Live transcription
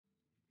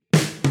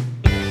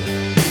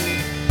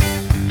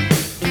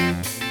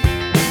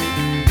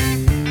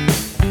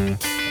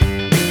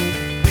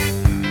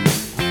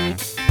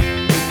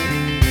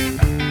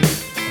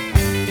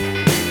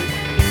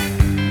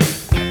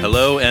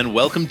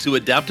welcome to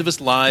Adaptavist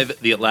Live,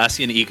 the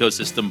Atlassian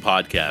Ecosystem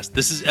Podcast.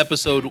 This is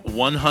episode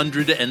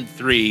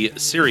 103,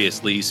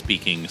 Seriously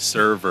Speaking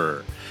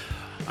Server.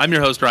 I'm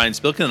your host, Ryan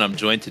Spilkin, and I'm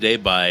joined today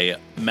by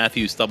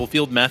Matthew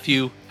Stubblefield.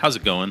 Matthew, how's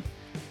it going?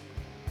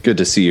 Good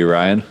to see you,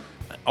 Ryan.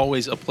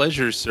 Always a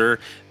pleasure, sir.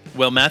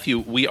 Well, Matthew,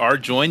 we are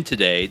joined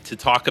today to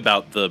talk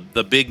about the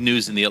big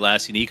news in the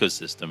Atlassian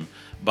ecosystem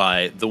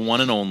by the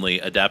one and only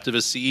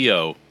Adaptavist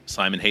CEO,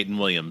 Simon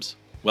Hayton-Williams.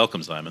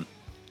 Welcome, Simon.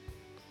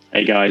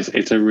 Hey guys,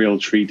 it's a real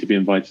treat to be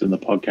invited on the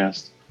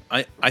podcast.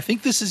 I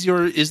think this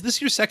is this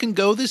your second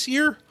go this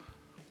year?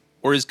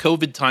 Or is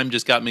COVID time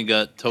just got me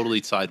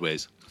totally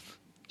sideways?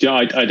 Yeah,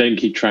 I don't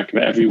keep track of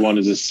it. Everyone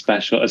is a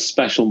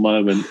special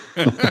moment.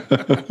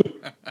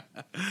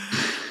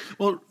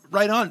 Well,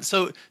 right on.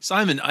 So,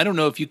 Simon, I don't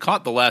know if you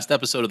caught the last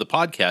episode of the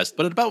podcast,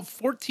 but at about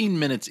 14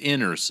 minutes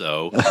in or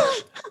so,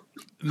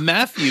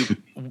 Matthew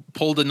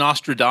pulled a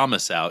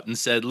Nostradamus out and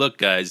said, look,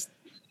 guys,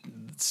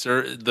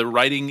 sir, the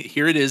writing,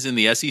 here it is in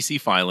the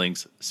SEC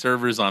filings,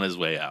 server's on his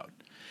way out.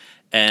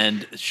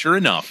 And sure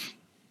enough,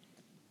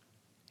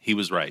 he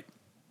was right.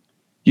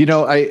 You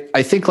know,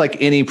 I think like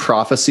any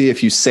prophecy,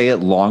 if you say it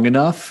long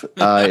enough,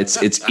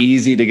 it's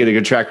easy to get a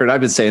good track record.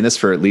 I've been saying this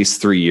for at least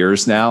 3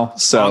 years now.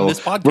 So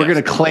we're going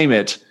to claim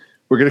it.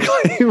 We're going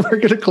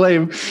to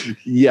claim,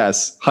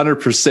 yes,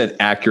 100%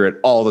 accurate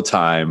all the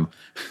time.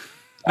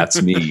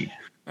 That's me.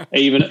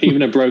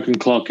 Even a broken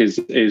clock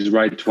is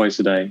right twice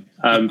a day.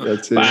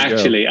 But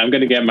actually, I'm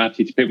going to get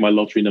Matthew to pick my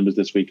lottery numbers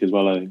this week as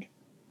well, I think.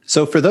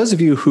 So for those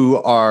of you who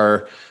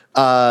are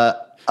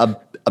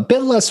a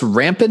bit less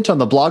rampant on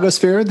the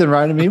blogosphere than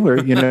Ryan and me,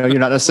 where you're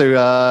not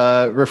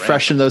necessarily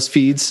refreshing those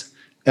feeds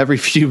every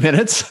few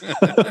minutes,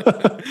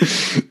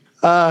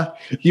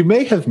 you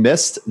may have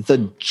missed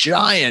the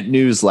giant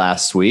news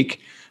last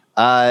week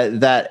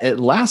that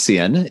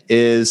Atlassian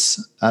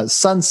is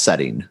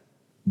sunsetting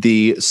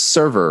the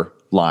server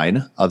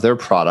line of their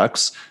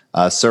products,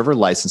 server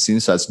licensing.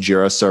 So that's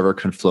Jira Server,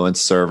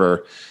 Confluence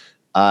Server.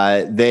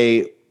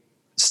 They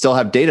still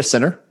have data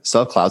center,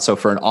 still have cloud. So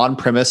for an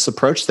on-premise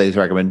approach, they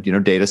recommend,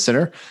 data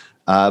center.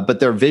 But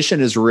their vision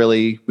is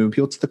really moving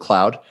people to the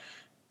cloud.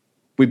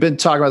 We've been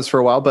talking about this for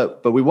a while,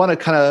 but we want to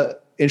kind of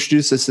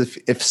introduce this.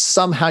 If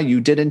somehow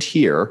you didn't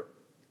hear,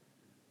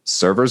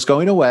 server's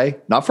going away,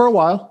 not for a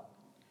while,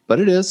 but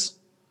it is.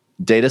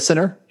 Data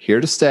center,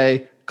 here to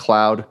stay.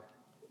 Cloud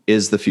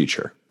is the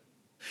future.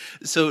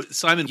 So,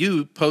 Simon,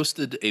 you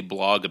posted a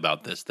blog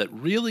about this that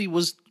really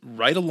was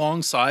right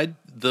alongside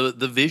the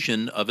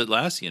vision of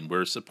Atlassian.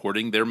 We're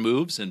supporting their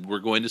moves, and we're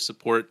going to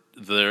support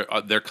their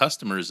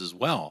customers as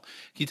well.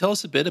 Can you tell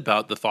us a bit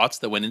about the thoughts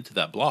that went into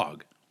that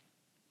blog?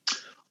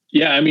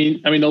 Yeah, I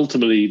mean,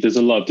 ultimately, there's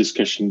a lot of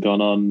discussion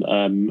gone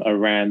on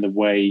around the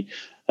way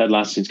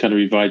Atlassian's kind of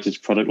revised its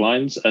product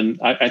lines, and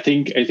I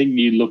think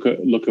you look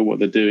at what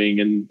they're doing,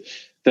 and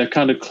they're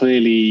kind of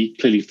clearly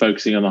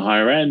focusing on the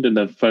higher end, and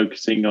they're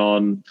focusing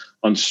on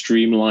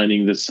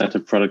streamlining the set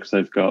of products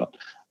they've got.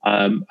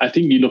 I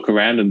think you look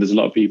around and there's a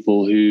lot of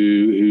people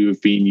who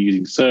have been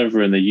using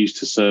Server, and they're used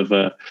to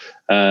Server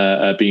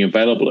being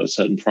available at a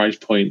certain price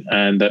point,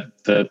 and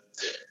there's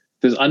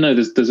an amount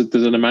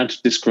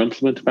of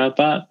disgruntlement about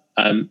that.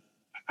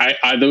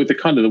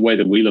 The way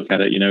that we look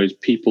at it, is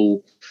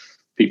people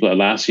at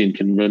Atlassian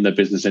can run their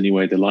business any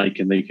way they like,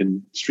 and they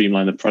can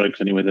streamline the products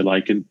any way they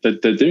like, and they're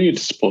doing it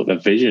to support their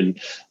vision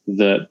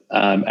that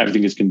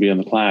everything is going to be on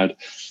the cloud.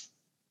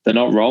 They're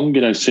not wrong.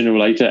 Sooner or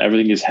later,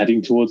 everything is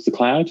heading towards the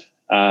cloud.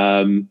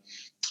 And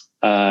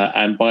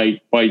by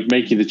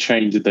making the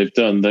change that they've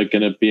done, they're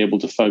going to be able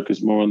to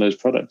focus more on those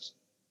products.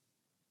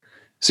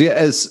 So yeah,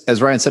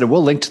 as Ryan said, and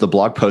we'll link to the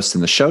blog post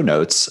in the show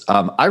notes.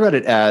 I read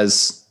it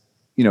as,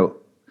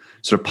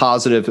 sort of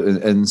positive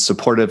and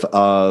supportive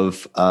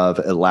of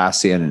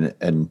Atlassian,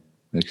 and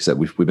like you said,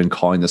 we've been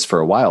calling this for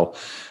a while.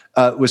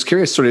 Was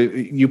curious, sort of,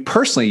 you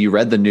personally, you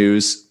read the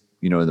news,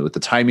 with the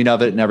timing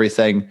of it and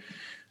everything.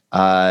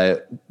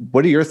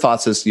 What are your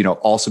thoughts as,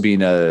 also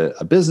being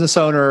a business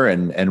owner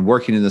and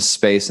working in this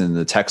space and in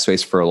the tech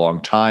space for a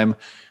long time,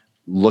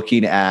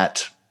 looking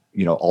at,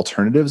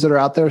 alternatives that are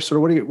out there? Sort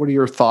of what are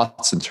your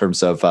thoughts in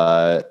terms of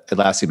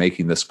Atlassian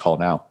making this call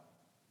now?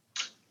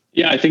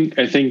 Yeah, I think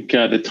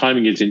the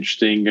timing is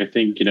interesting. I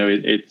think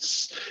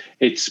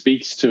it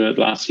speaks to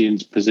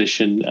Atlassian's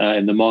position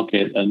in the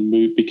market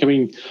and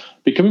becoming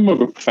more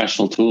of a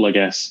professional tool, I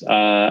guess,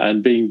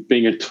 and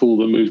being a tool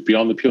that moves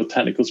beyond the pure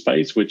technical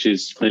space, which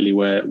is clearly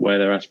where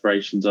their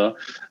aspirations are.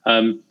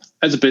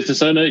 As a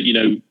business owner,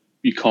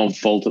 you can't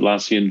fault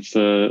Atlassian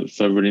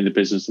for running the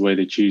business the way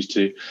they choose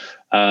to,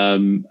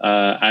 and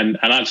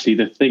actually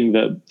the thing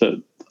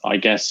that I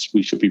guess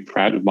we should be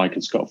proud of Mike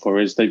and Scott for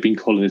is they've been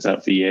calling this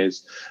out for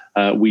years.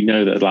 We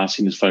know that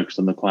Atlassian is focused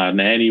on the cloud, and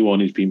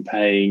anyone who's been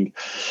paying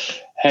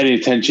any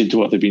attention to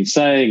what they've been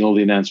saying, all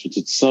the announcements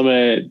at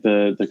Summit,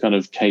 the kind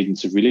of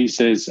cadence of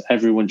releases,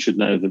 everyone should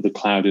know that the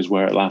cloud is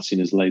where Atlassian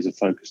is laser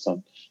focused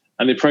on.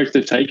 And the approach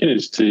they've taken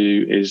is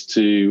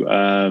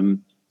to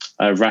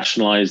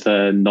rationalize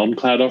their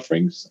non-cloud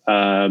offerings,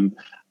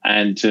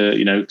 and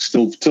to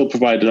still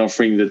provide an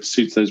offering that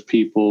suits those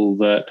people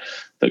that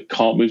that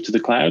can't move to the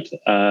cloud,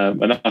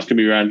 and that's going to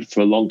be around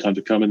for a long time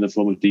to come in the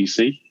form of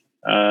DC.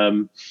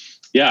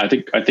 I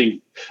think at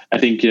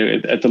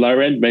the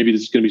lower end, maybe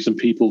there's going to be some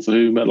people for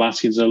whom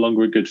Atlassian is no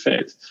longer a good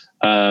fit.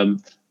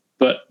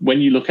 But when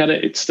you look at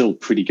it, it's still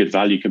pretty good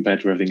value compared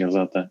to everything else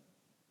out there.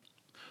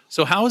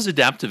 So how is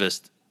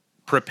Adaptavist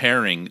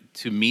preparing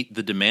to meet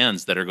the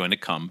demands that are going to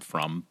come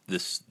from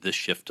this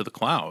shift to the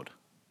cloud?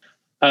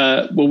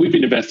 Well, we've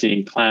been investing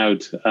in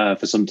cloud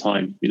for some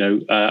time.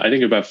 I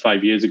think about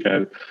 5 years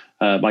ago,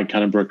 Mike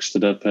Cannon-Brookes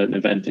stood up at an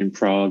event in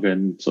Prague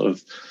and sort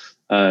of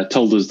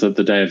told us that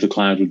the day of the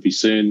cloud would be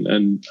soon,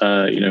 and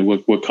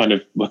we're kind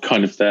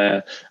of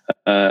there.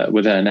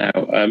 We're there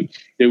now.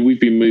 We've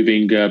been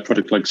moving a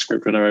product like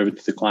Scriptrunner over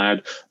to the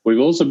cloud. We've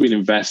also been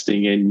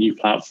investing in new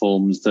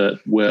platforms that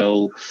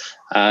will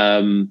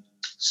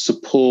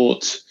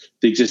support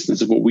the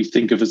existence of what we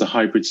think of as a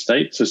hybrid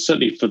state. So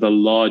certainly for the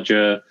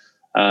larger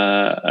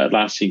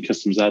Atlassian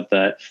customers out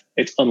there,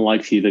 it's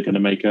unlikely they're going to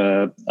make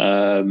a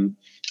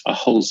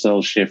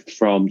wholesale shift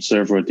from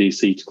server or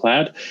DC to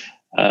cloud.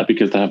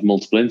 Because they have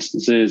multiple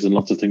instances and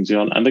lots of things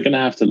going on. And they're going to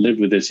have to live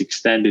with this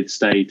extended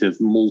state of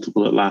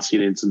multiple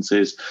Atlassian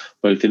instances,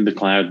 both in the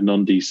cloud and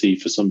on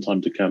DC for some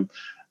time to come.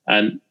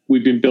 And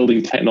we've been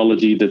building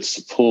technology that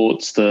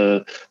supports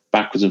the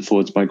backwards and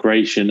forwards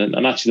migration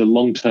and actually the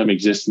long-term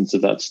existence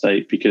of that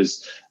state,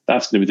 because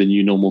that's going to be the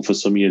new normal for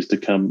some years to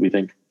come, we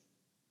think.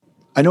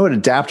 I know at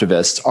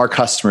Adaptavist, our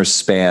customers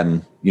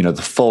span, the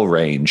full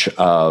range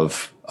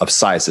of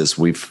sizes.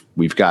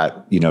 We've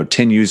got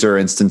 10 user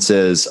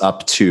instances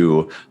up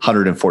to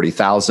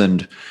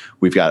 140,000.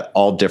 We've got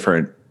all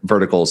different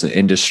verticals and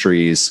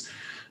industries.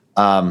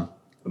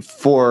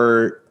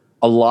 For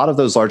a lot of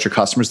those larger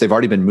customers, they've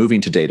already been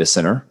moving to data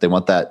center. They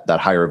want that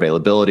higher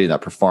availability,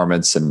 that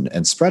performance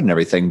and spread and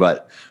everything.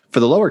 But for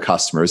the lower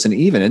customers, and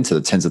even into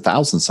the tens of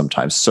thousands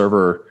sometimes,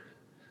 server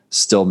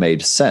still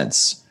made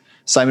sense.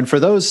 Simon, for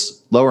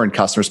those lower end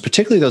customers,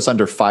 particularly those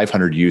under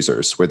 500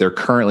 users, where there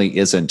currently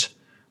isn't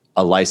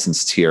a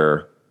licensed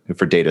tier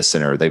for data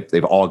center,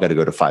 they've all got to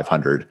go to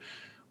 500.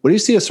 What do you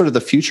see as sort of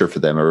the future for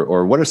them,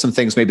 or what are some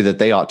things maybe that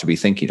they ought to be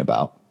thinking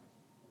about?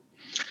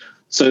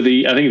 So I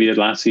think the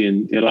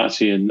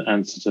Atlassian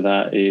answer to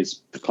that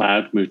is the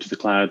cloud. Move to the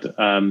cloud.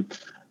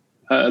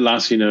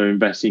 Atlassian are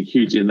investing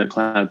hugely in the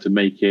cloud to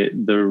make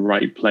it the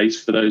right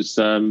place for those,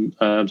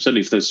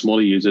 certainly for those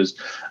smaller users.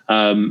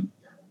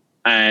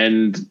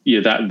 And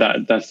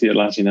that's the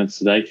Atlassian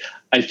answer today.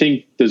 I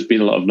think there's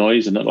been a lot of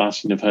noise, and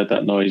Atlassian have heard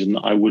that noise, and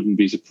I wouldn't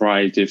be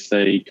surprised if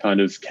they kind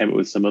of came up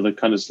with some other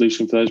kind of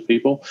solution for those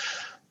people.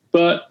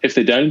 But if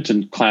they don't,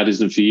 and cloud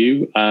isn't for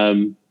you,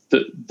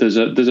 there's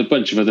a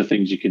bunch of other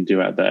things you can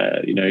do out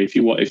there. If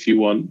you want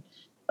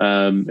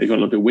to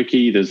look at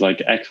Wiki, there's like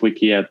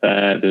XWiki out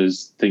there.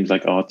 There's things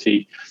like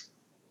RT.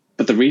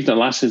 But the reason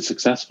Atlassian is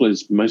successful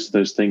is most of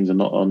those things are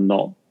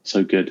not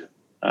so good.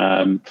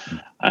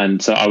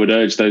 And so I would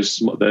urge those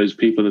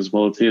people in the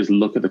smaller tiers,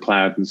 look at the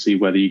cloud and see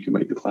whether you can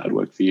make the cloud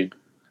work for you.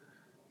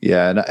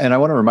 Yeah, and I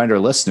want to remind our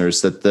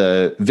listeners that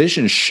the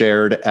vision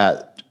shared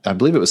at, I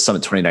believe it was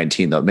Summit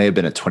 2019, though it may have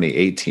been at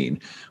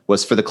 2018,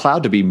 was for the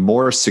cloud to be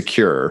more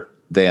secure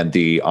than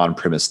the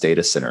on-premise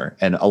data center.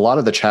 And a lot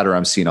of the chatter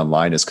I'm seeing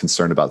online is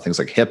concerned about things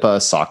like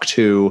HIPAA, SOC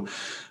 2,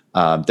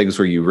 things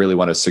where you really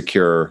want a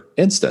secure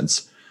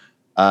instance.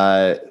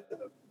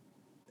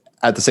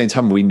 At the same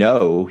time, we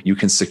know you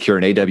can secure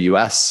an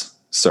AWS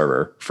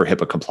server for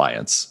HIPAA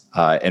compliance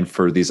and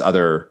for these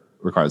other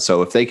requirements.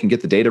 So if they can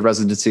get the data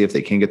residency, if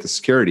they can get the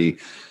security,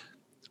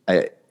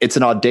 it's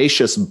an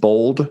audacious,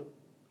 bold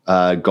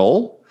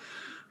goal,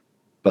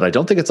 but I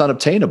don't think it's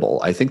unobtainable.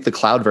 I think the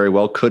cloud very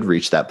well could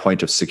reach that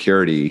point of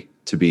security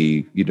to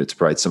be, to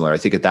provide similar. I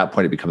think at that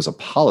point, it becomes a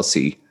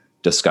policy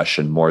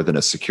discussion more than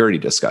a security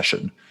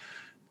discussion.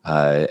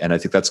 And I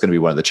think that's going to be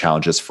one of the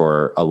challenges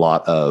for a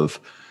lot of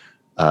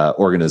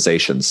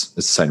organizations,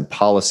 is deciding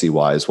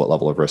policy-wise what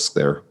level of risk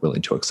they're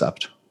willing to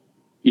accept.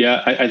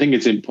 Yeah, I think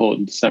it's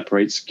important to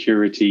separate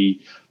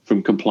security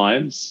from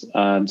compliance.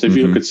 So if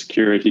you look at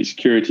security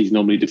is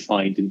normally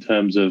defined in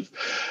terms of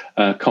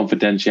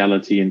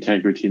confidentiality,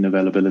 integrity, and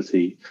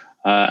availability.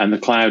 And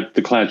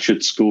the cloud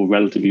should score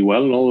relatively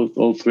well in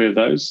all three of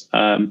those.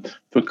 From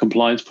a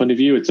compliance point of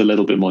view, it's a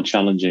little bit more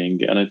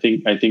challenging, and I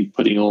think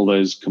putting all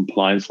those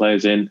compliance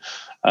layers in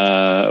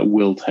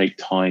will take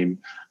time.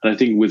 And I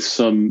think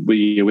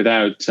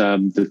without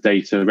the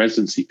data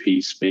residency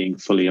piece being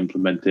fully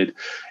implemented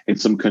in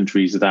some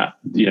countries, that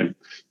you're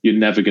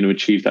never going to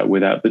achieve that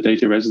without the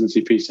data residency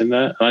piece in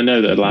there. And I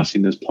know that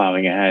Atlassian is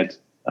plowing ahead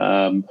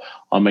on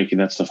making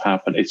that stuff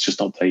happen. It's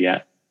just not there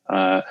yet.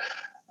 I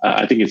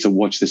think it's a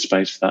watch this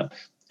space for that.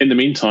 In the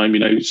meantime,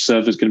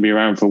 server's going to be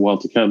around for a while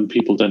to come.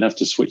 People don't have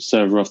to switch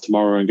server off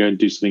tomorrow and go and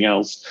do something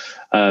else.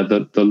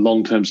 The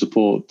long-term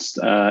support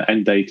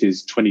end date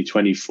is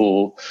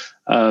 2024.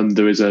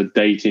 There is a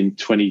date in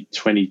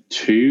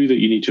 2022 that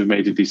you need to have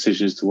made a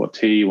decision as to what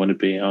tier you want to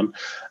be on,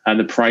 and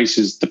the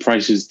prices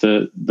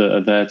that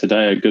are there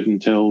today are good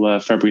until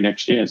February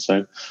next year.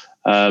 So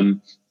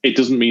it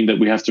doesn't mean that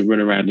we have to run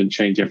around and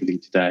change everything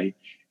today.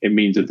 it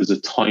means that there's a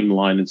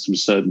timeline and some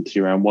certainty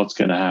around what's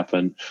going to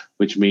happen,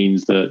 which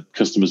means that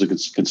customers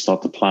can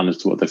start to plan as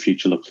to what their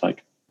future looks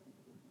like.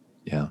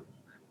 Yeah.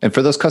 And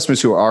for those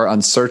customers who are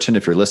uncertain,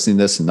 if you're listening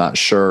to this and not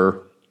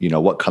sure,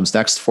 what comes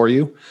next for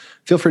you,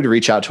 feel free to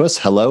reach out to us,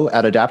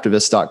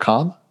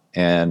 hello@adaptavist.com.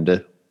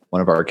 And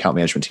one of our account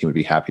management team would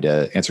be happy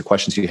to answer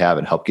questions you have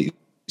and help get you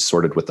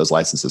sorted with those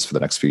licenses for the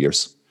next few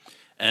years.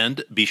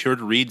 And be sure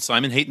to read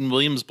Simon Hayton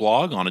Williams'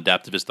 blog on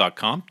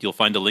adaptavist.com. You'll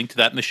find a link to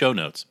that in the show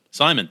notes.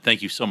 Simon,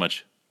 thank you so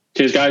much.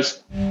 Cheers,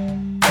 guys.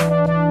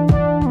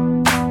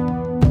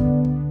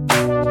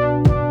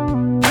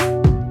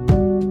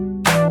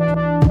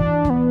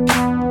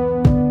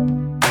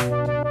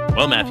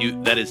 Well,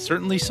 Matthew, that is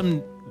certainly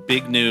some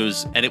big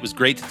news, and it was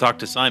great to talk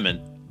to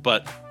Simon,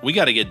 but we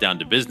got to get down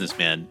to business,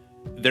 man.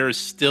 There are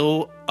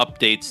still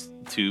updates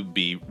to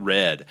be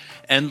read.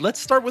 And let's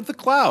start with the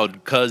cloud,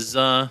 because,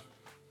 that's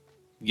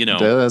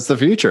the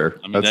future.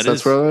 I mean,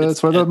 that's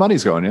where the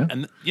money's going, yeah?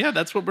 And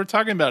that's what we're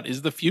talking about,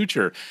 is the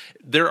future.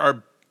 There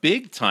are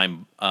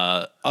big-time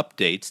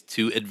updates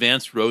to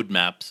advanced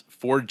roadmaps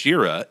for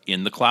Jira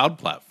in the cloud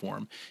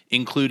platform,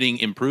 including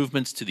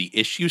improvements to the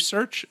issue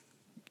search,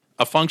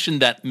 a function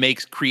that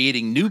makes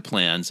creating new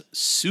plans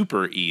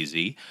super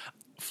easy,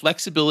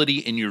 flexibility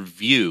in your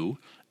view,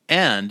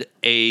 and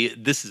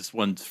this is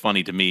one's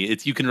funny to me,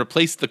 it's you can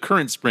replace the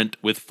current sprint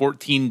with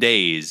 14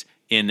 days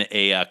in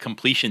a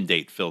completion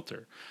date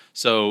filter.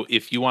 So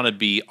if you want to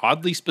be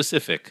oddly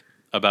specific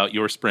about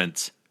your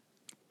sprints,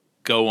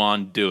 go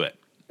on, do it.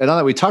 And on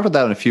that, we talked about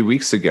that a few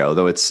weeks ago,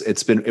 though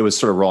it was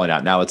sort of rolling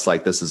out. Now it's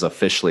like this is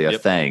officially a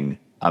thing.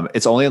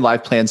 It's only in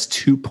Live Plans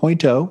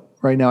 2.0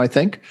 right now, I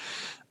think.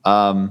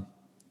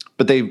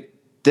 But they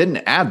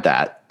didn't add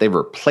that. They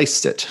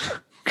replaced it.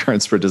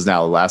 Current sprint is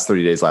now the last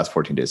 30 days, last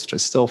 14 days, which I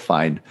still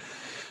find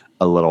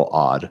a little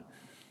odd.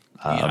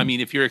 I mean,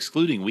 if you're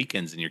excluding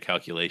weekends in your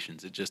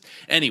calculations, it just...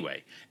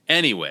 Anyway,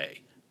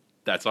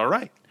 that's all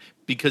right.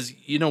 Because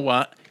you know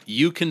what?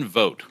 You can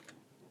vote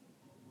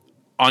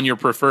on your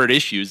preferred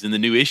issues in the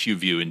new issue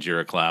view in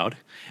Jira Cloud.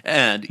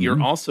 And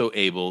you're also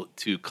able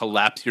to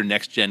collapse your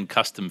next-gen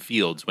custom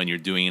fields when you're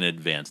doing an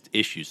advanced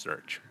issue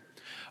search.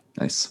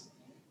 Nice.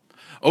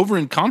 Over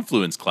in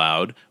Confluence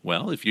Cloud,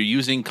 well, if you're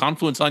using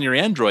Confluence on your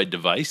Android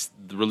device,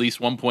 the release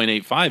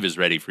 1.85 is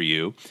ready for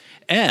you.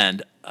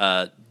 And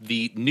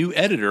the new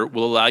editor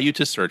will allow you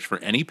to search for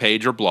any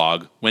page or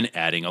blog when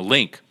adding a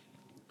link.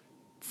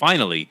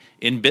 Finally,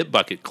 in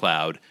Bitbucket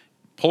Cloud,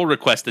 pull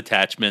request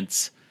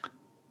attachments.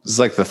 This is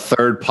like the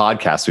third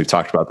podcast we've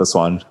talked about this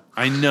one.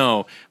 I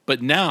know,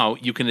 but now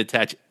you can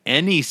attach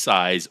any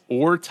size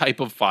or type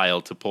of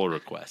file to pull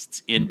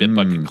requests in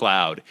Bitbucket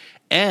Cloud.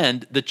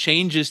 And the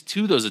changes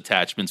to those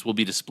attachments will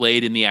be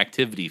displayed in the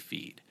activity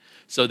feed.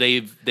 So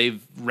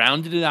they've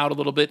rounded it out a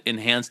little bit,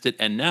 enhanced it,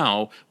 and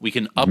now we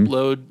can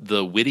upload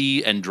the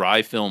witty and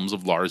dry films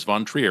of Lars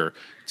von Trier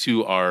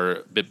to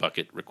our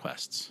Bitbucket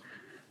requests.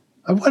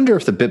 I wonder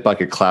if the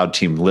Bitbucket Cloud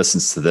team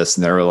listens to this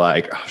and they're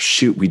like, oh,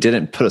 shoot, we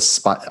didn't put a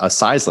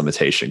size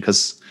limitation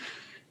because,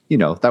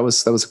 that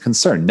was a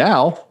concern.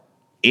 Now,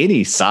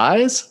 any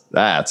size,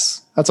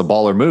 that's a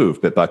baller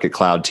move, Bitbucket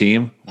Cloud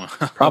team.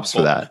 Props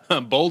for that.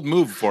 Bold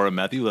move for him,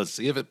 Matthew. Let's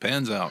see if it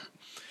pans out.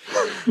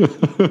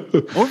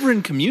 Over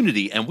in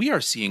Community, and we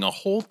are seeing a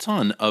whole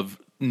ton of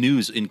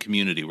news in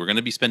Community. We're going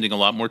to be spending a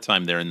lot more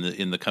time there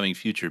in the coming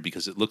future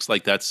because it looks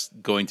like that's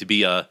going to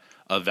be a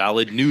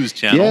valid news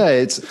channel.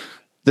 Yeah,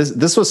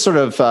 This was sort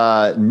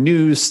of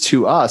news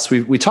to us.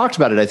 We talked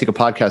about it, I think, a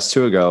podcast or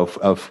two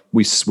ago.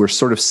 We're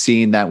sort of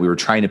seeing that we were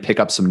trying to pick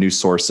up some news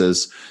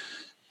sources.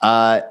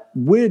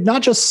 With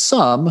not just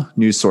some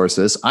news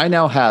sources, I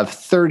now have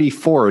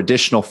 34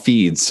 additional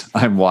feeds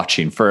I'm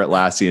watching for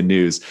Atlassian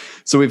news.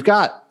 So we've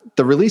got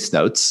the release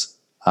notes,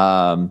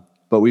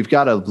 but we've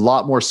got a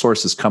lot more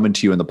sources coming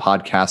to you in the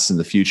podcasts in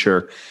the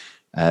future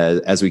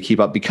as we keep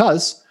up,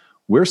 because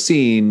we're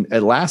seeing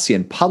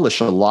Atlassian publish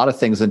a lot of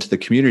things into the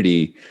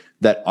community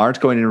that aren't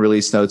going in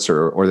release notes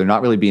or they're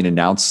not really being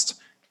announced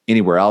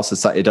anywhere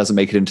else. It doesn't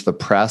make it into the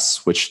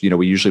press, which,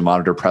 we usually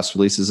monitor press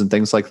releases and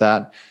things like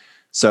that.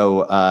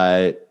 So,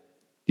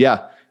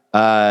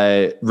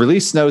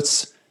 release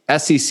notes,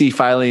 SEC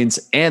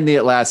filings, and the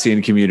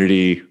Atlassian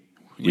community.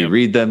 We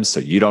read them so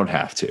you don't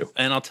have to.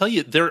 And I'll tell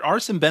you, there are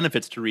some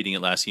benefits to reading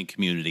Atlassian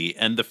community.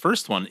 And the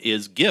first one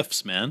is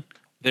GIFs, man.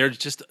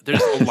 There's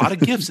a lot of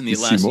GIFs in the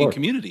Atlassian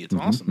community. It's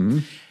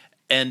awesome.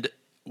 And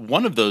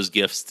one of those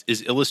GIFs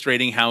is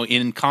illustrating how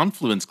in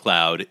Confluence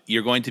Cloud,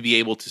 you're going to be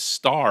able to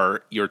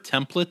star your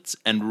templates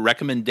and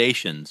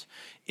recommendations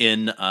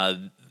in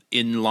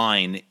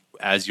line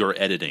as you're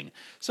editing.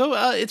 So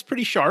it's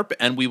pretty sharp,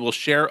 and we will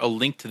share a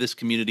link to this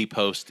community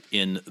post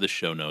in the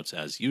show notes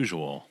as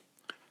usual.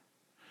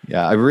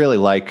 Yeah, I really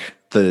like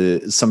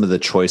some of the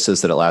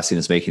choices that Atlassian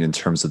is making in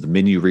terms of the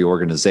menu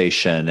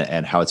reorganization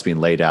and how it's being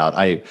laid out.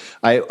 I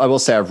will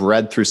say I've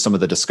read through some of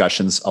the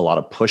discussions, a lot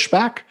of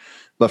pushback,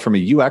 but from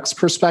a UX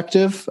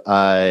perspective,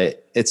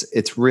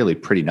 it's really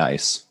pretty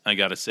nice. I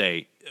gotta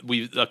say,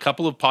 a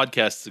couple of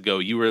podcasts ago,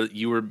 you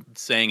were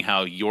saying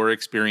how your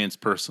experience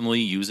personally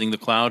using the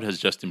cloud has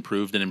just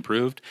improved and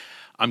improved.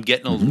 I'm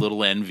getting a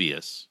little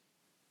envious.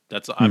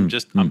 I'm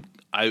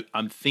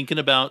thinking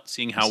about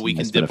seeing how we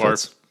can dip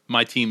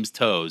my team's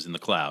toes in the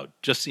cloud.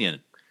 Just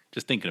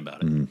thinking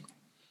about it.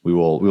 We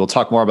will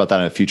talk more about that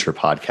in a future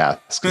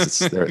podcast, because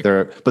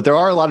but there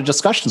are a lot of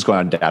discussions going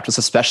on in Adaptist,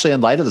 especially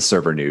in light of the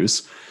server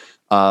news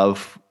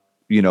of,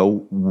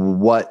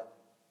 what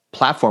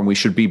platform we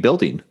should be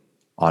building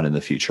on in the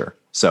future.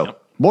 So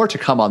more to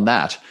come on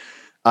that.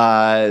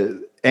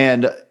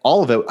 And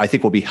all of it, I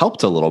think, will be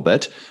helped a little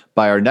bit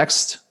by our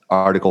next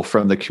article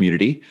from the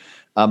community.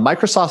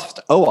 Microsoft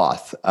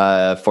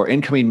OAuth for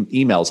incoming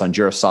emails on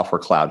Jira Software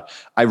Cloud.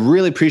 I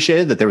really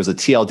appreciated that there was a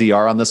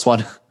TLDR on this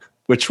one,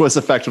 which was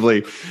effectively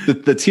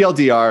the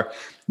TLDR.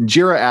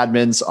 Jira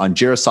admins on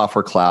Jira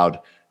Software Cloud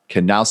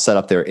can now set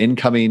up their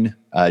incoming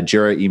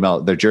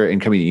Jira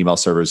incoming email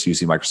servers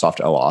using Microsoft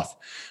OAuth.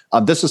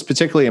 This was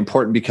particularly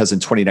important because in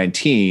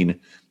 2019,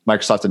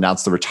 Microsoft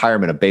announced the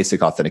retirement of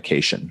basic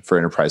authentication for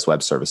enterprise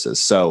web services.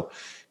 So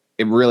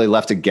it really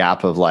left a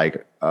gap of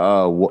like,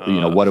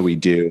 what do we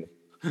do?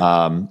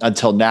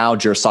 Until now,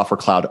 Jira Software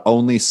Cloud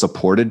only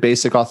supported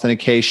basic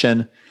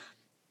authentication,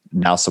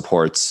 now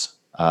supports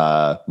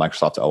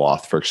Microsoft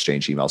OAuth for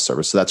Exchange email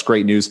servers. So that's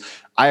great news.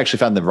 I actually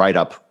found the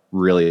write-up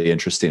really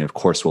interesting. Of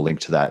course, we'll link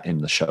to that in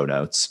the show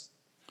notes.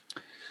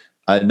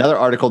 Another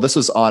article, this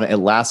was on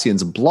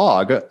Atlassian's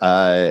blog.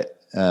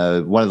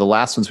 One of the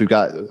last ones we've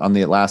got on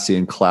the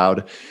Atlassian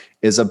cloud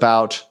is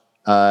about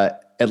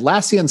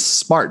Atlassian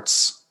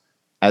Smarts,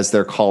 as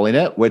they're calling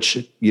it,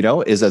 which,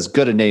 is as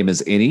good a name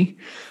as any.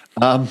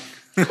 Their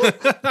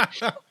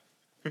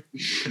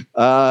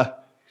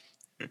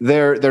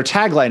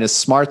tagline is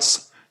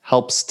Smarts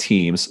helps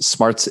teams.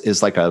 Smarts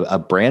is like a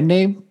brand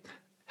name,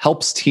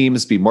 helps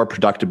teams be more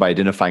productive by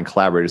identifying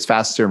collaborators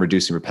faster and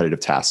reducing repetitive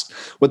tasks.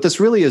 What this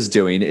really is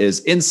doing is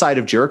inside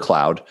of Jira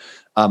Cloud,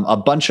 a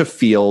bunch of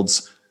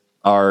fields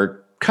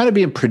are kind of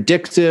being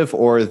predictive,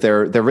 or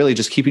they're really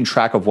just keeping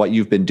track of what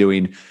you've been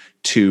doing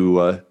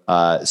to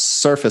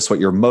surface what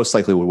you're most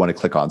likely would want to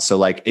click on. So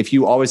like if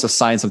you always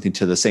assign something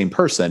to the same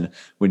person,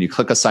 when you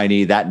click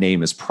assignee, that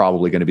name is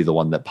probably going to be the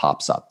one that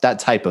pops up, that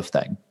type of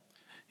thing.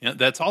 Yeah,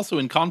 that's also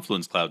in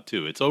Confluence Cloud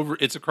too.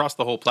 It's across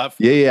the whole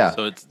platform. Yeah.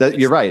 So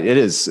you're right. It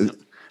is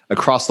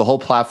across the whole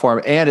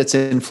platform, and it's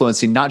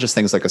influencing not just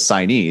things like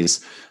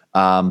assignees,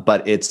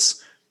 but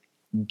it's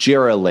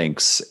Jira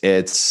links,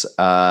 it's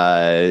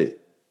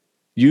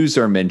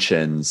user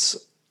mentions,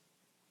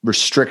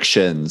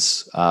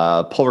 restrictions,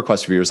 pull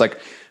request reviewers. Like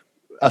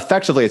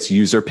effectively, it's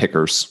user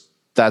pickers.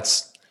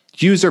 That's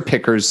user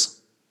pickers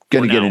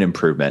going to get an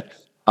improvement.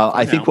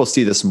 I think we'll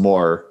see this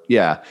more.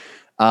 Yeah.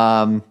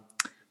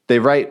 They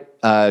write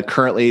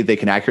currently they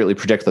can accurately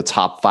predict the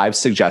top 5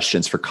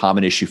 suggestions for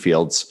common issue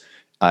fields,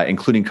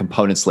 including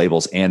components,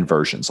 labels, and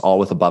versions, all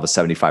with above a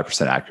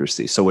 75%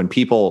 accuracy. So when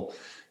people,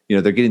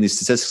 they're getting these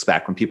statistics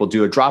back, when people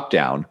do a drop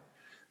down,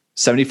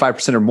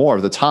 75% or more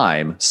of the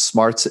time,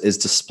 Smarts is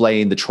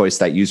displaying the choice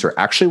that user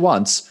actually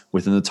wants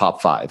within the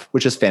top 5,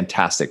 which is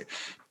fantastic.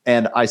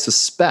 And I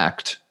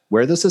suspect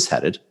where this is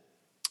headed.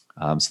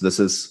 So this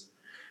is,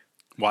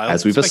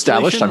 as we've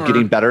established, I'm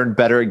getting better and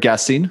better at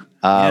guessing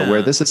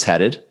where this is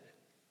headed.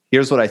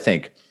 Here's what I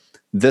think.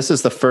 This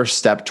is the first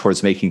step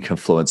towards making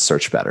Confluence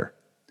Search better.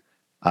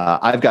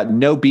 I've got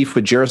no beef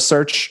with Jira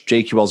Search.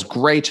 JQL is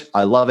great.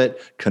 I love it.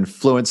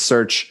 Confluence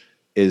Search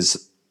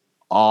is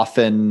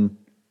often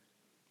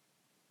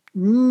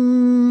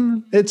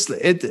it's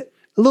a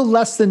little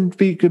less than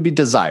could be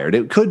desired.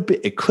 It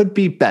could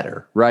be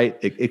better, right?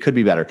 It could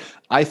be better.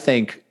 I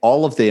think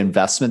all of the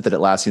investment that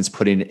Atlassian's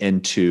putting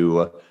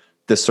into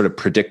this sort of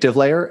predictive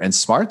layer and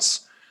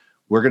Smarts,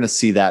 we're going to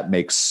see that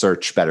make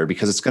search better,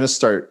 because it's going to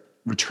start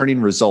returning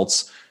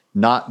results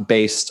not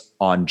based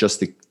on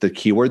just the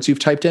keywords you've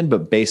typed in,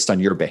 but based on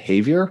your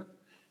behavior.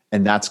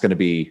 And that's going to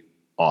be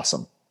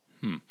awesome.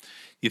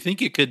 You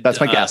think it could? That's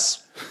my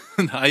guess.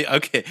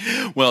 Okay.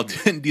 Well,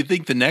 do you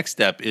think the next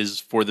step is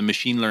for the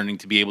machine learning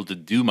to be able to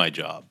do my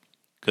job?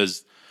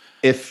 Because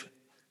if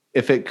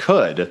it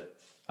could,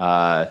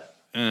 yeah.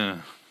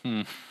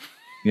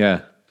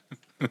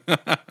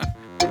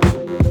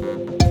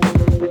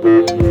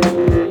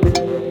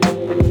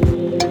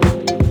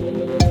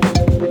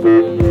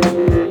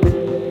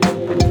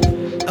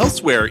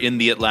 Elsewhere in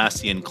the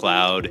Atlassian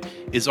cloud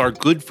is our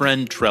good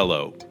friend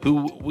Trello,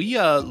 who we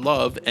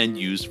love and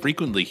use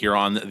frequently here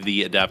on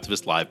the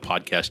Adaptivist Live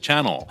podcast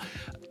channel.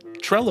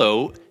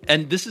 Trello,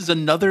 and this is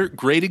another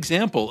great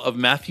example of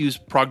Matthew's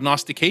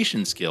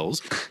prognostication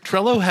skills,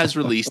 Trello has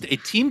released a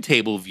team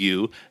table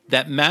view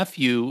that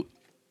Matthew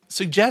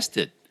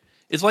suggested.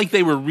 It's like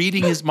they were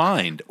reading his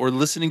mind or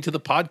listening to the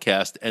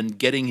podcast and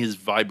getting his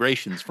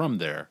vibrations from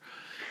there.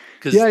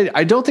 Yeah,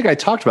 I don't think I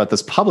talked about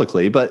this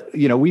publicly, but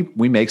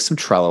we make some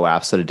Trello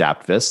apps at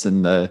Adaptivist,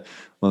 and one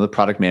of the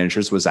product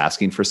managers was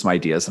asking for some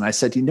ideas, and I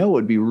said, what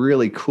would be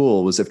really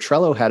cool was if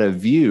Trello had a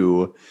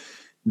view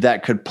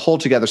that could pull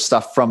together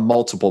stuff from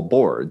multiple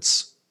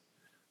boards,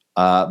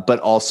 but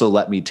also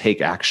let me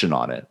take action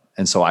on it.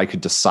 And so I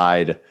could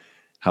decide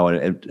how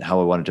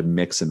I wanted to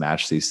mix and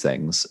match these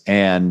things.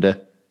 And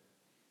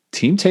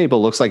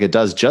Teamtable looks like it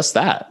does just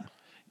that.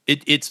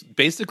 It's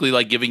basically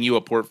like giving you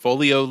a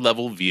portfolio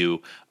level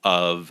view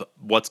of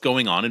what's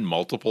going on in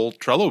multiple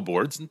Trello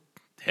boards. And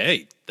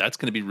hey, that's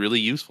going to be really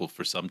useful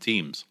for some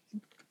teams.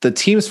 The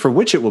teams for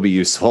which it will be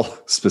useful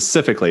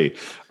specifically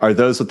are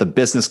those with the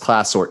business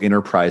class or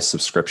enterprise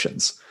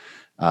subscriptions.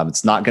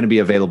 It's not going to be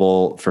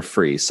available for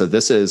free. So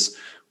this is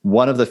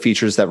one of the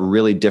features that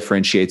really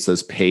differentiates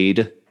those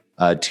paid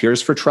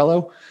tiers for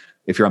Trello.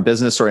 If you're on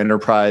business or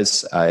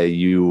enterprise,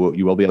 you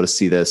will be able to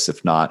see this.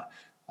 If not,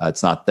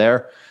 it's not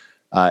there.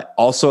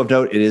 Also of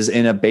note, it is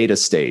in a beta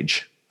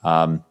stage.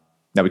 Now,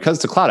 because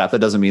it's a cloud app, that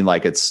doesn't mean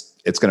like it's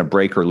going to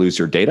break or lose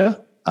your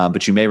data.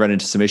 But you may run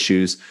into some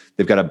issues.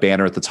 They've got a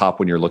banner at the top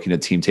when you're looking at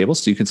Teamtable,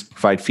 so you can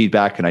provide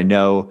feedback. And I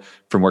know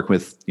from working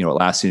with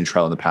Atlassian and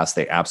Trello in the past,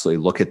 they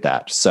absolutely look at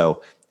that.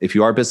 So if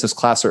you are business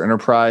class or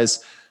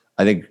enterprise,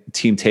 I think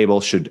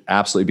Teamtable should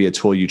absolutely be a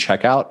tool you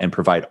check out and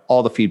provide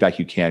all the feedback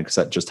you can, because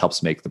that just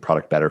helps make the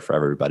product better for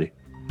everybody.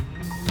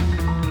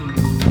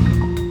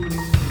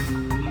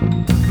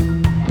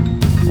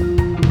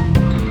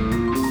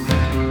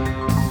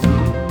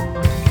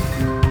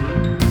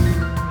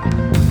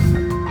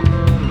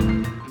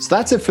 So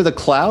that's it for the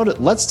cloud.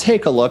 Let's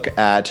take a look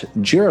at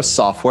Jira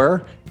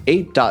Software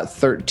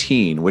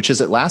 8.13, which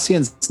is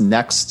Atlassian's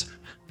next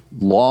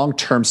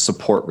long-term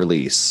support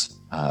release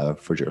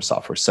for Jira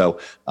Software. So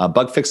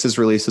bug fixes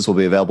releases will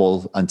be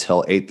available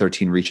until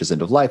 8.13 reaches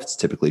end of life. It's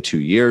typically 2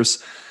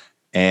 years.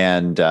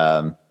 And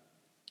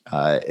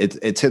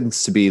it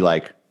tends to be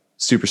like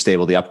super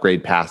stable. The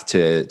upgrade path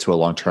to a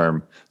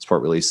long-term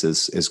support release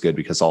is good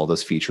because all of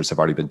those features have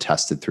already been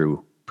tested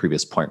through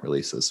previous point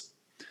releases.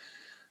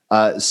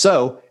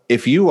 So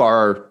if you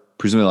are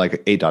presumably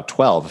like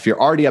 8.12, if you're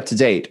already up to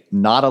date,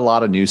 not a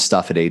lot of new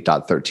stuff at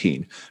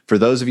 8.13. For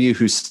those of you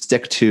who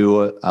stick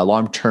to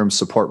long-term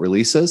support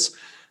releases,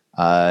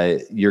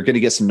 you're going to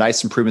get some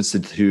nice improvements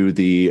to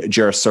the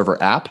Jira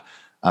Server app,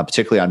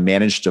 particularly on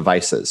managed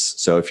devices.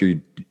 So if you're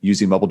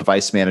using mobile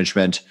device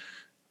management,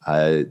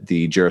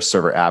 the Jira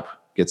Server app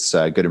gets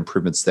good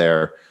improvements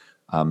there.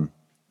 Some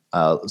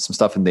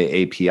stuff in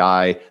the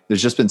API.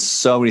 There's just been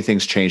so many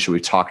things changed that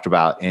we've talked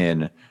about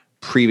in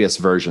previous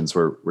versions.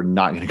 We're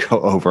not going to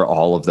go over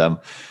all of them.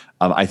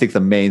 I think the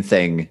main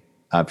thing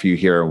for you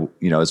here,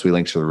 as we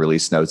link to the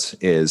release notes,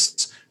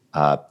 is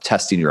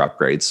testing your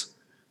upgrades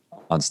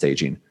on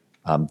staging.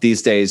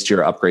 These days,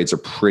 Jira upgrades are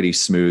pretty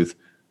smooth,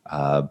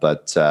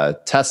 but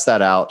test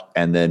that out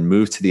and then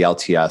move to the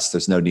LTS.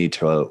 There's no need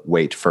to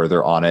wait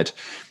further on it.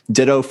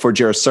 Ditto for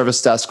Jira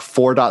Service Desk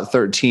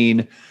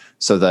 4.13.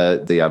 So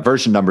the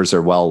version numbers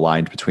are well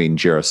aligned between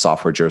Jira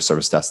Software, Jira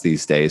Service Desk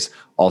these days.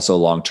 Also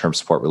long-term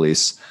support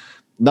release.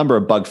 Number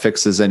of bug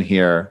fixes in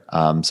here,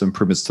 some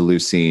improvements to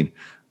Lucene,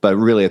 but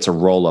really it's a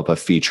roll-up of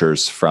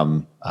features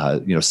from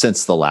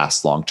since the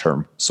last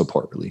long-term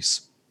support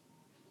release.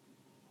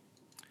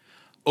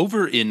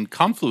 Over in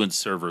Confluence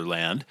server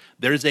land,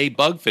 there's a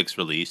bug fix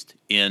released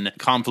in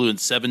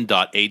Confluence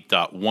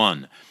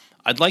 7.8.1.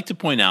 I'd like to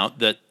point out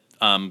that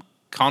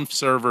Conf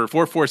server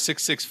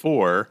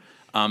 44664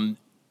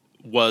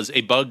 was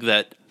a bug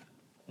that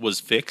was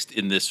fixed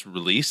in this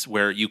release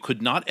where you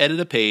could not edit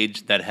a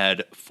page that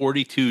had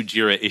 42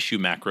 Jira issue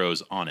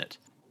macros on it.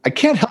 I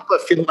can't help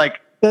but feel like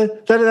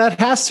that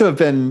has to have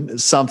been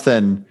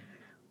something.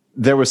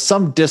 There was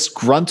some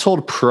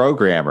disgruntled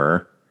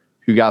programmer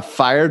who got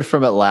fired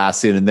from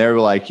Atlassian, and they were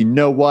like, you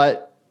know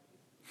what?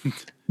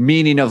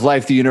 Meaning of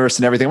life, the universe,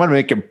 and everything. I want to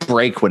make it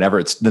break whenever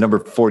it's the number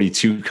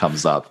 42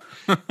 comes up.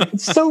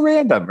 It's so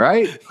random,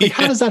 right? Like,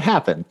 how does that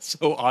happen?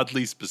 So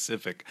oddly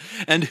specific.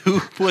 And who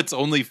puts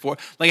only four?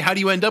 Like, how do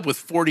you end up with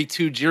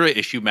 42 Jira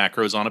issue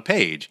macros on a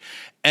page?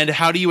 And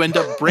how do you end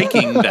up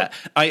breaking that?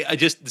 I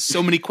just,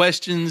 so many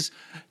questions,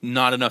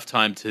 not enough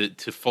time to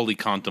fully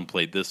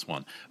contemplate this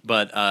one.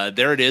 But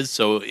there it is.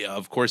 So,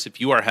 of course, if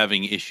you are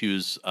having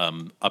issues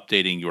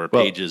updating your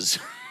pages.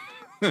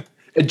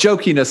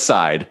 Joking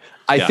aside,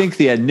 I think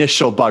the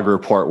initial bug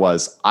report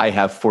was, I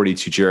have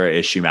 42 Jira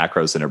issue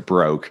macros and it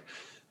broke.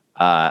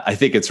 I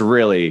think it's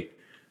really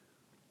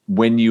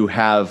when you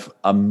have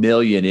a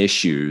million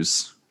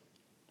issues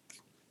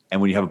and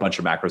when you have a bunch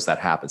of macros that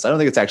happens. I don't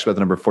think it's actually about the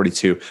number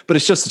 42, but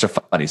it's just such a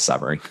funny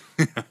summary.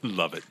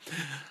 Love it.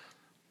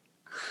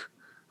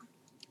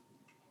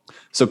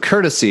 So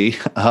courtesy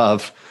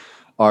of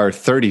our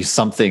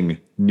 30-something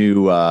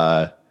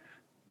new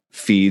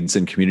feeds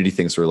and community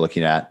things we're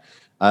looking at,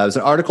 there's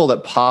an article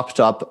that popped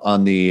up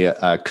on the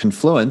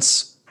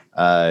Confluence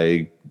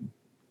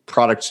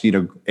product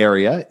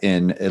area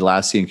in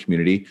Atlassian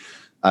community,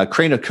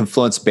 creating a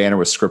Confluence banner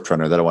with Script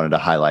Runner that I wanted to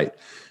highlight.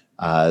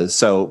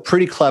 So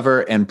pretty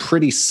clever and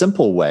pretty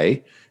simple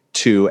way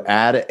to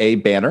add a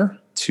banner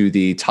to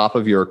the top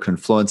of your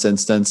Confluence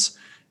instance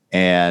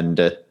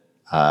and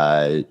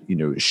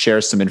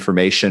share some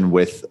information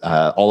with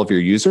all of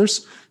your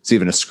users. There's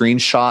even a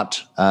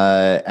screenshot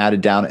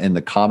added down in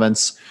the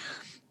comments.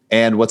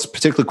 And what's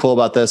particularly cool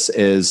about this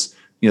is,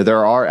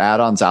 there are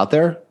add-ons out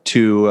there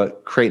to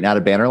create and add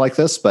a banner like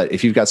this, but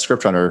if you've got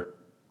ScriptRunner,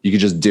 you can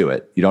just do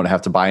it. You don't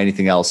have to buy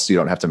anything else. You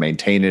don't have to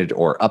maintain it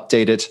or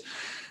update it.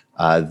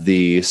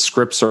 The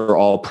scripts are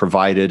all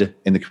provided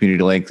in the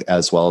community link,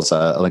 as well as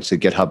a link to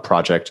the GitHub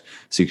project,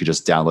 so you could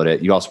just download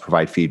it. You also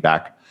provide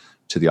feedback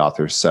to the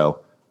authors.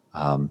 So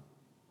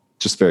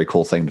just a very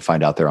cool thing to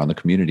find out there on the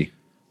community.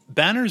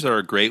 Banners are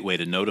a great way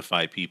to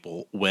notify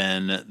people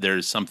when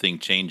there's something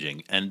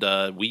changing, and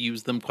we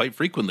use them quite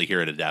frequently here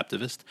at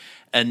Adaptavist.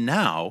 And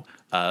now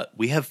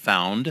we have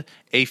found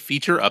a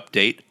feature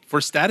update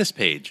for Status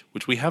Page,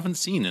 which we haven't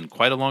seen in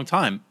quite a long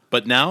time.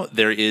 But now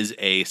there is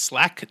a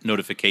Slack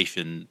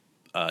notification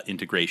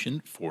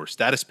integration for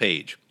Status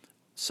Page.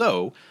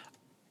 So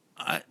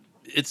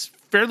it's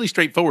fairly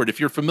straightforward.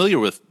 If you're familiar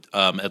with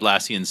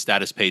Atlassian's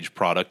Status Page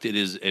product, it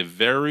is a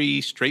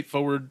very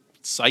straightforward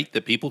site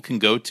that people can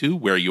go to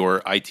where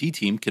your IT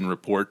team can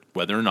report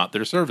whether or not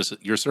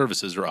your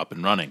services are up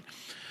and running.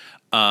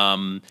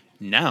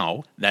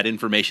 Now that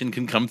information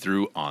can come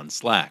through on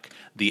Slack.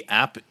 The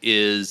app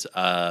is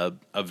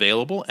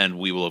available, and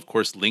we will, of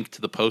course, link to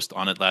the post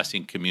on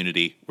Atlassian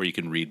Community where you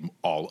can read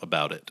all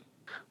about it.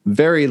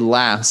 Very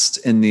last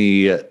in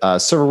the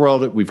server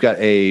world, we've got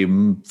a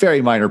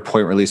very minor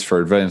point release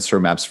for advanced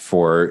server maps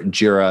for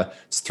Jira.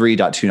 It's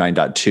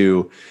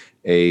 3.29.2.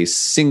 A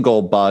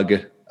single bug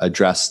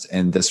addressed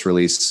in this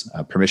release.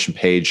 Permission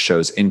page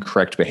shows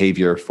incorrect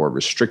behavior for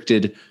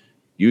restricted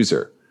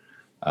user.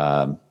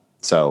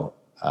 So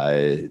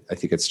I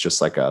think it's just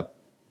like a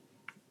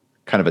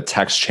kind of a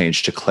text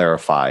change to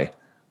clarify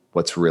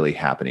what's really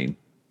happening.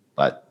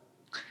 But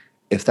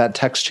if that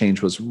text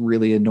change was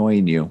really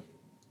annoying you,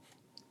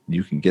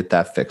 you can get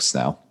that fixed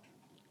now.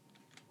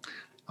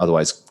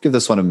 Otherwise, give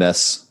this one a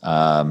miss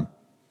and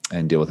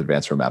deal with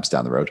advanced roadmaps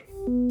down the road.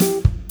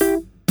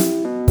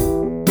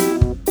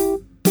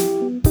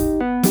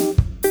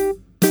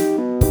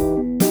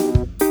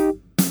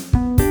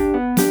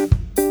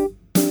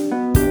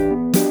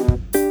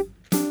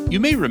 You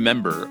may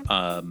remember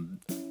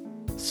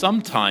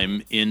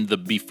sometime in the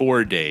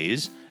before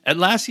days,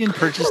 Atlassian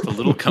purchased a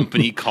little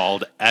company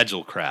called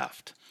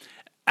AgileCraft.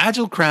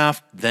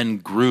 AgileCraft then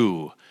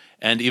grew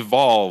and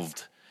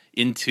evolved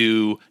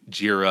into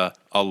Jira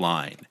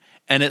Align.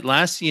 And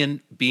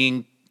Atlassian,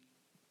 being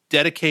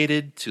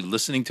dedicated to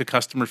listening to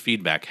customer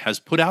feedback, has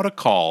put out a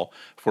call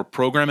for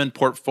program and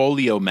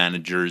portfolio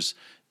managers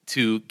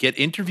to get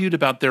interviewed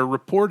about their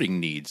reporting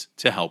needs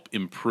to help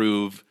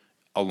improve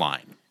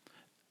Align.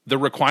 The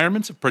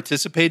requirements of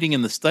participating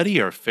in the study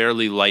are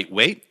fairly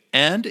lightweight,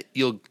 and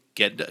you'll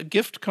get a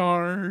gift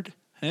card.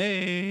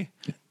 Hey.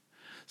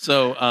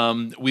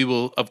 So we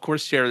will, of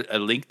course, share a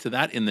link to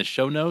that in the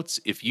show notes.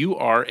 If you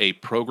are a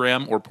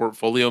program or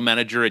portfolio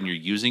manager and you're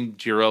using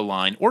Jira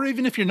Align, or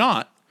even if you're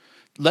not,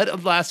 let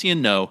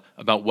Atlassian know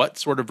about what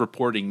sort of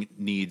reporting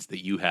needs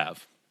that you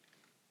have.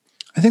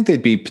 I think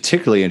they'd be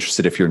particularly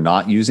interested if you're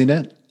not using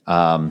it.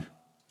 And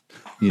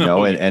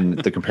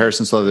the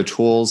comparisons to other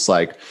tools,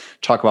 like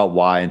talk about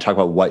why and talk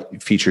about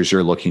what features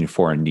you're looking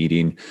for and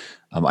needing.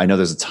 I know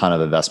there's a ton of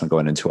investment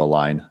going into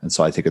Align, and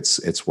so I think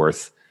it's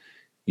worth,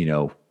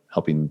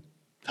 helping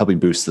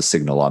boost the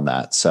signal on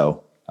that.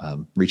 So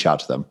reach out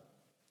to them.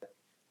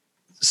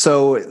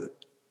 So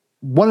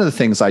one of the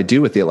things I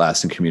do with the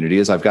Atlassian community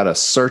is I've got a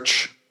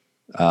search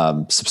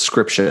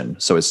subscription.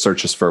 So it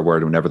searches for a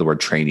word. Whenever the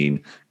word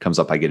training comes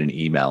up, I get an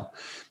email.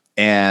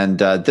 And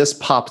this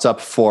popped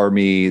up for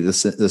me.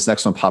 This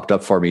next one popped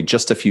up for me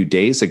just a few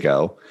days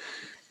ago.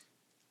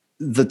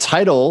 The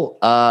title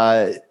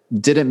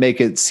didn't make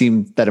it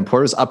seem that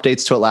important. It was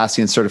updates to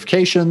Atlassian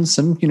certifications.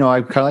 And,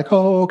 I'm kind of like,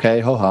 oh,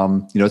 okay, ho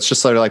hum. It's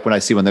just sort of like when I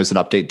see when there's an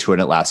update to an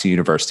Atlassian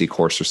University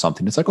course or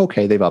something, it's like,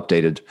 okay, they've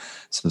updated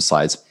some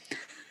slides.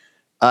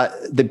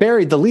 They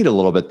buried the lead a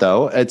little bit,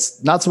 though.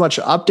 It's not so much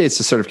updates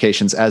to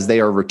certifications as they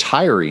are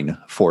retiring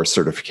for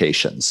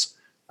certifications.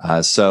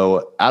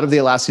 So out of the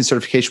Atlassian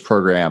certification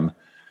program,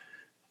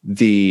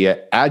 the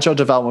Agile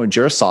Development with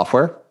Jira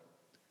Software,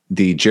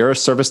 the Jira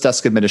Service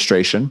Desk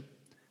Administration,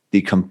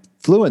 the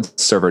Confluence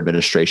Server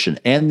Administration,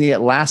 and the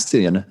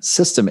Atlassian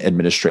System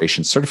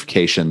Administration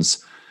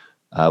certifications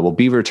will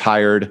be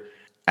retired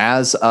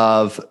as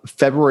of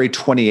February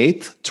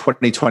 28th,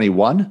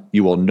 2021.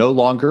 You will no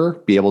longer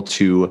be able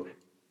to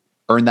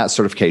earn that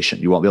certification.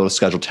 You won't be able to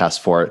schedule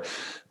tests for it.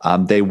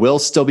 They will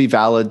still be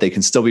valid. They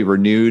can still be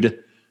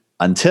renewed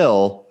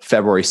until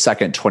February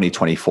 2nd,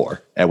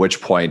 2024, at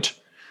which point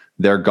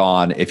they're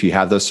gone. If you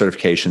have those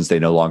certifications, they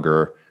no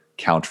longer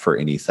count for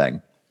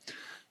anything.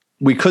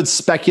 We could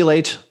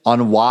speculate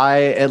on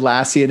why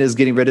Atlassian is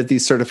getting rid of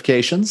these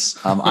certifications.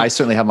 I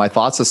certainly have my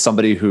thoughts as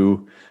somebody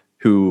who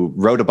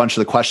wrote a bunch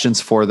of the questions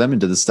for them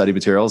and did the study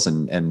materials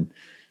and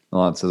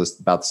so this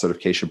about the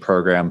certification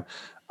program.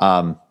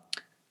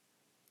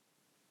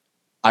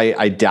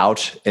 I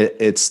doubt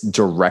it's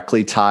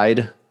directly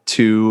tied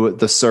to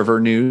the server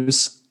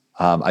news.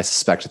 I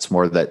suspect it's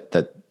more that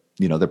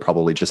there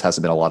probably just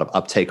hasn't been a lot of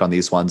uptake on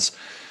these ones.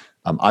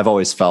 I've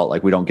always felt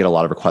like we don't get a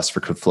lot of requests for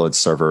Confluence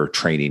server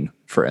training,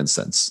 for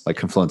instance. Like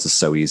Confluence is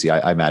so easy.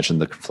 I imagine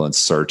the Confluence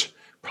cert,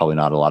 probably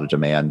not a lot of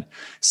demand.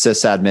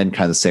 Sysadmin,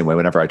 kind of the same way.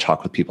 Whenever I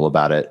talk with people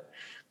about it,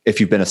 if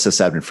you've been a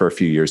sysadmin for a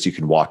few years, you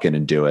can walk in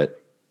and do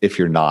it. If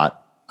you're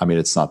not, I mean,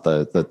 it's not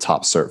the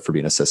top cert for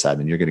being a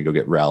sysadmin. You're going to go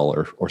get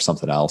RHEL or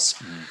something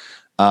else.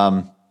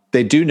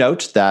 They do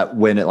note that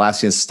when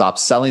Atlassian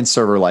stops selling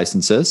server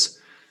licenses,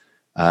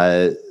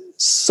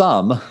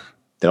 some,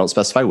 they don't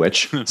specify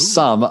which,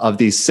 some of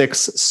these 6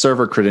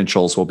 server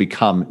credentials will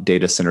become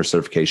data center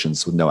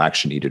certifications with no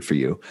action needed for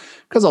you.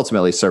 Because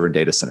ultimately, server and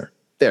data center,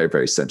 they're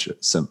very similar.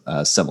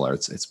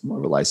 It's more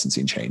of a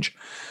licensing change.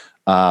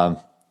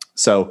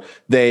 So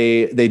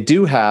they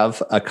do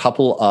have a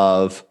couple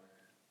of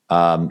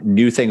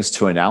new things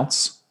to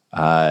announce,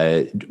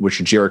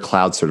 which are Jira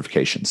Cloud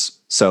certifications.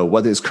 So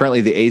what is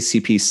currently the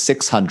ACP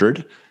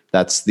 600,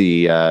 that's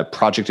the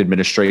project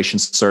administration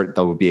cert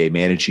that will be a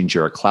managing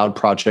Jira Cloud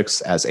projects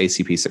as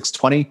ACP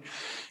 620.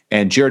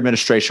 And Jira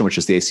administration, which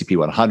is the ACP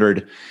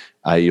 100,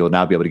 you'll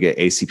now be able to get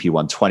ACP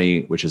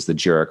 120, which is the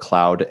Jira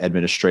Cloud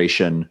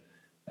administration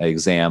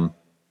exam.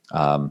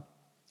 I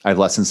have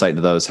less insight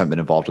into those. Haven't been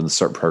involved in the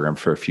cert program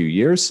for a few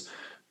years.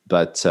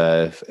 But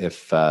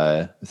if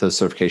those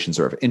certifications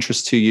are of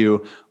interest to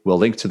you, we'll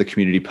link to the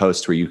community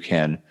post where you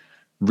can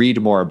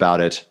read more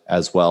about it,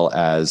 as well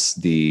as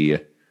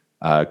the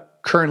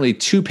currently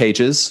 2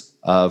 pages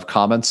of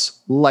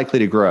comments, likely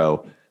to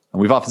grow.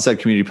 And we've often said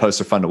community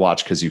posts are fun to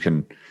watch because you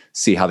can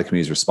see how the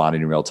community is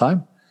responding in real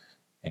time.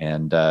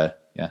 And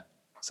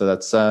so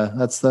that's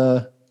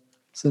the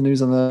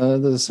news on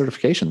the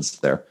certifications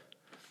there.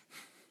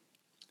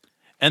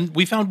 And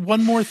we found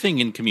one more thing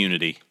in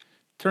community.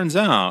 Turns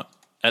out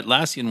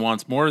Atlassian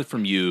wants more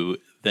from you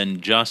than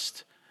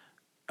just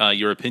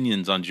your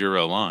opinions on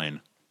Jira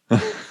Align.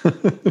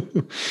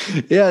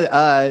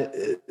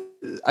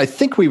 I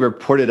think we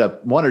reported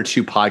 1 or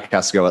 2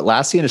 podcasts ago,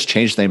 Atlassian has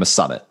changed the name of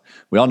Summit.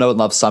 We all know and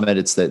love Summit.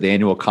 It's the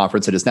annual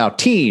conference. It is now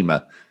Team.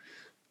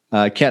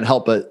 Can't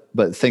help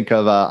but think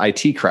of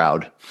IT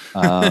Crowd.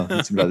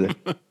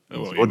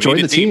 We'll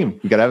join the team.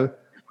 We gotta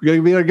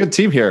be a good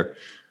team here.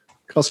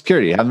 Call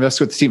security. Haven't messed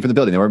with the team from the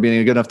building. They weren't being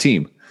a good enough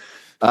team.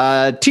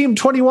 Team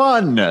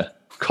 21.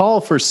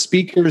 Call for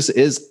speakers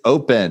is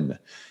open.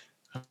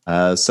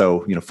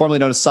 So, formerly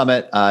known as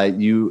Summit,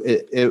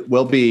 it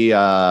will be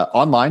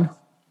online.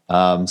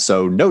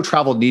 So no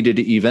travel needed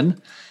even.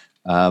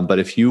 But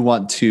if you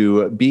want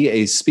to be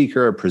a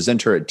speaker or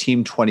presenter at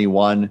Team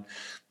 21,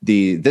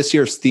 this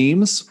year's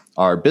themes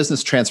are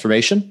business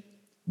transformation,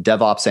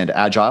 DevOps and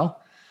Agile,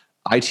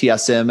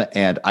 ITSM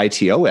and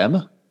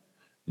ITOM,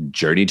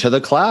 journey to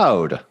the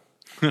cloud,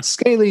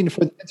 scaling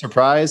for the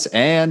enterprise,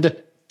 and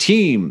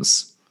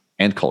teams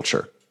and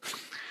culture.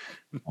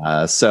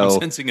 So I'm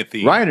sensing a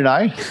theme. Ryan and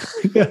I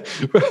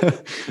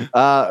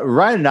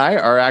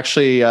are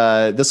actually,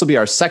 this will be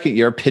our second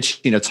year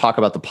pitching a talk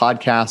about the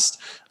podcast.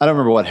 I don't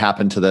remember what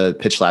happened to the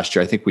pitch last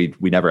year. I think we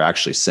never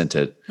actually sent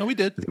it. No, we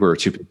did. I think we were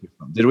 2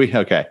 people. Did we?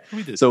 Okay.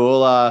 We did. So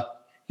we'll,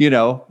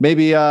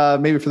 maybe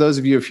for those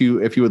of you, if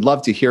you would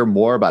love to hear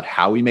more about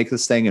how we make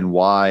this thing and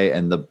why,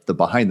 and the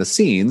behind the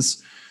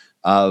scenes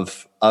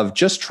of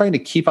just trying to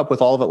keep up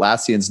with all of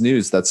Atlassian's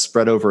news that's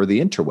spread over the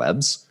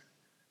interwebs,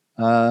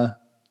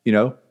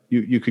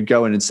 you could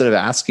go and instead of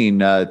asking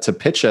to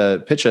pitch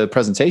a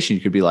presentation,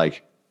 you could be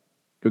like,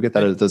 go get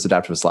those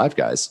Adaptivist Live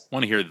guys.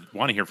 Want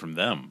to hear from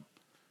them.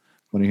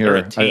 Want to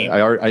hear?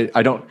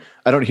 I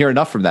don't hear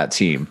enough from that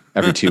team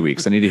every 2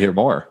 weeks. I need to hear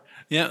more.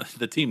 Yeah,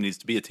 the team needs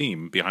to be a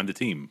team behind the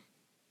team.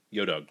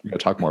 Yo, Doug. We got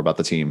to talk more about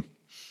the team.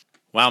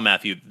 Wow,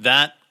 Matthew,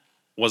 that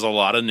was a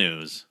lot of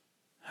news.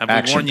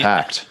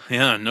 Action-packed.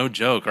 Yeah, no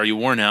joke. Are you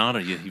worn out?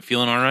 Are you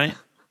feeling all right?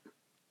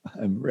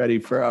 I'm ready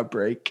for a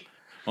break.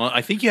 Well,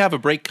 I think you have a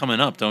break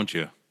coming up, don't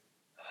you?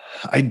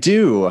 I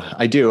do.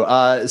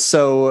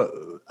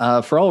 So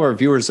for all of our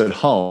viewers at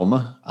home,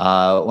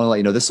 I want to let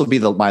you know this will be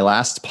my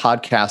last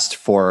podcast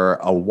for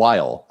a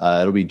while.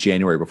 It'll be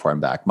January before I'm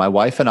back. My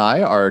wife and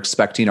I are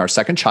expecting our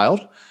second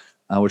child,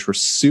 which we're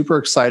super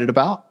excited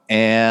about.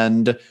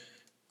 And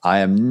I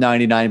am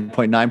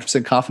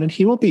 99.9% confident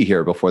he will be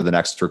here before the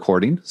next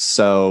recording.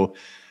 So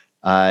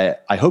I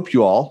hope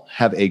you all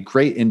have a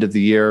great end of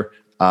the year.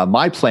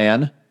 My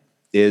plan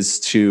is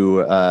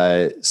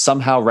to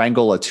somehow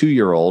wrangle a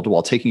 2-year-old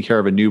while taking care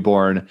of a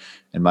newborn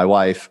and my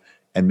wife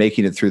and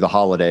making it through the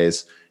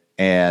holidays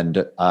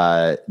and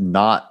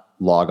not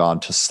log on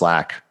to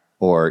Slack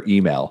or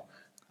email.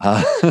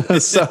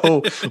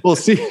 So we'll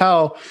see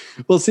how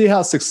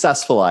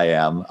successful I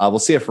am. We'll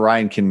see if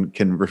Ryan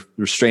can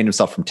restrain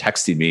himself from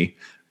texting me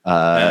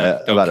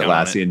about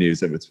Atlassian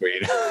news in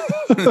between.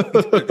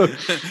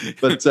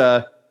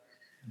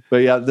 But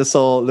yeah, this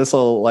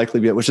will likely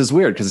be it, which is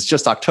weird because it's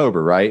just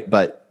October, right?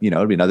 But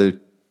it'll be another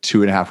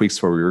 2.5 weeks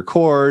before we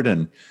record.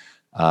 And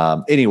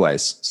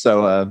anyways,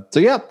 so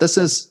yeah, this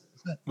is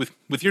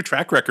with your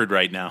track record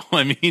right now.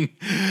 I mean,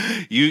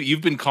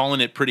 you've been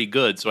calling it pretty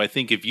good. So I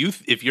think if you're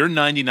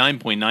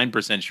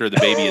 99.9% sure the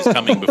baby is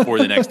coming before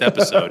the next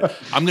episode,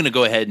 I'm going to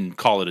go ahead and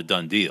call it a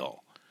done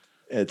deal.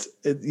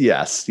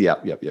 Yes.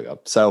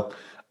 Yep. So,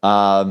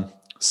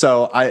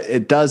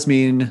 it does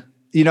mean,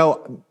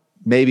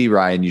 maybe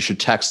Ryan, you should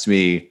text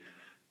me,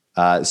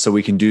 so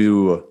we can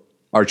do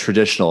our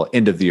traditional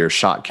end of the year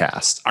shot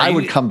cast. I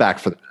would come back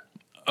for that.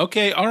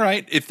 Okay. All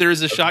right. If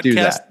there's a shot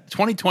cast,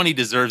 2020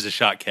 deserves a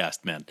shot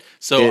cast, man.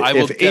 So I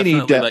will definitely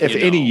let you know. If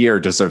any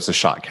year deserves a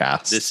shot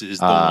cast, this is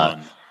the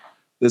one.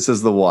 This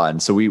is the one.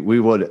 So we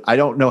would, I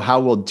don't know how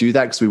we'll do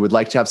that because we would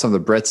like to have some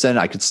of the Brits in.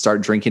 I could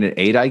start drinking at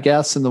 8, I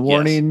guess, in the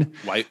morning.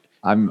 Yes.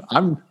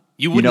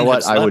 You know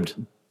what? I would.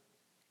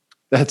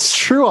 That's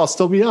true. I'll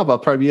still be up. I'll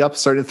probably be up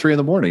starting at 3 in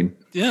the morning.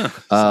 Yeah.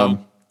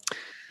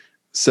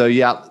 So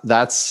yeah,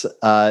 that's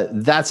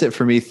it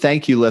for me.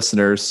 Thank you,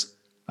 listeners,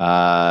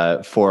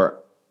 for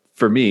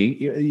me.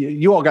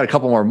 You all got a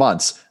couple more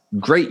months.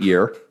 Great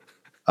year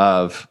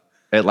of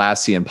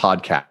Atlassian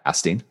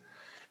podcasting.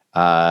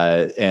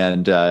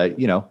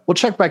 We'll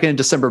check back in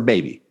December,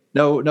 maybe.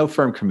 No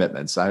firm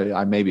commitments.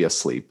 I may be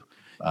asleep,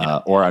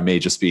 or I may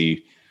just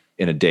be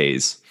in a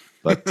daze,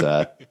 but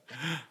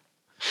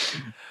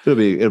it'll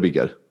be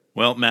good.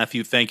 Well,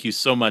 Matthew, thank you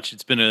so much.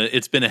 It's been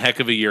a heck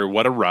of a year.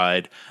 What a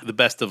ride. The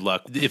best of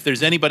luck. If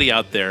there's anybody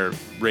out there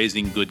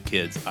raising good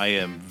kids, I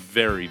am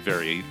very,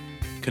 very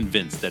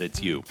convinced that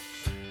it's you.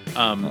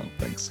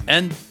 Thanks.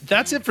 And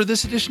that's it for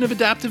this edition of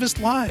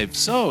Adaptivist Live.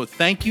 So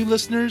thank you,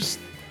 listeners.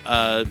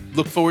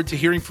 Look forward to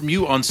hearing from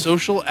you on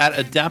social at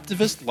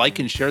Adaptivist. Like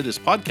and share this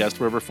podcast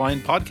wherever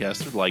fine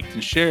podcasts are liked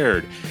and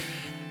shared.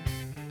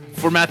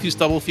 For Matthew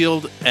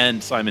Stubblefield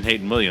and Simon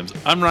Hayden Williams,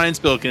 I'm Ryan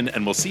Spilkin,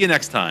 and we'll see you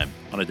next time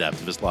on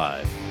Adaptivist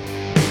Live.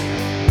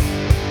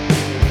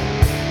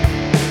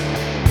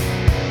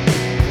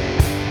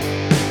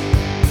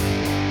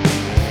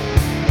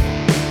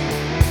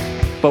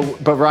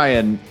 But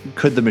Ryan,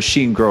 could the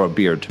machine grow a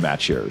beard to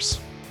match yours?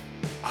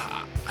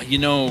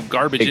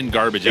 Garbage in,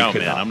 garbage out,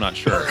 man. I'm not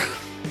sure.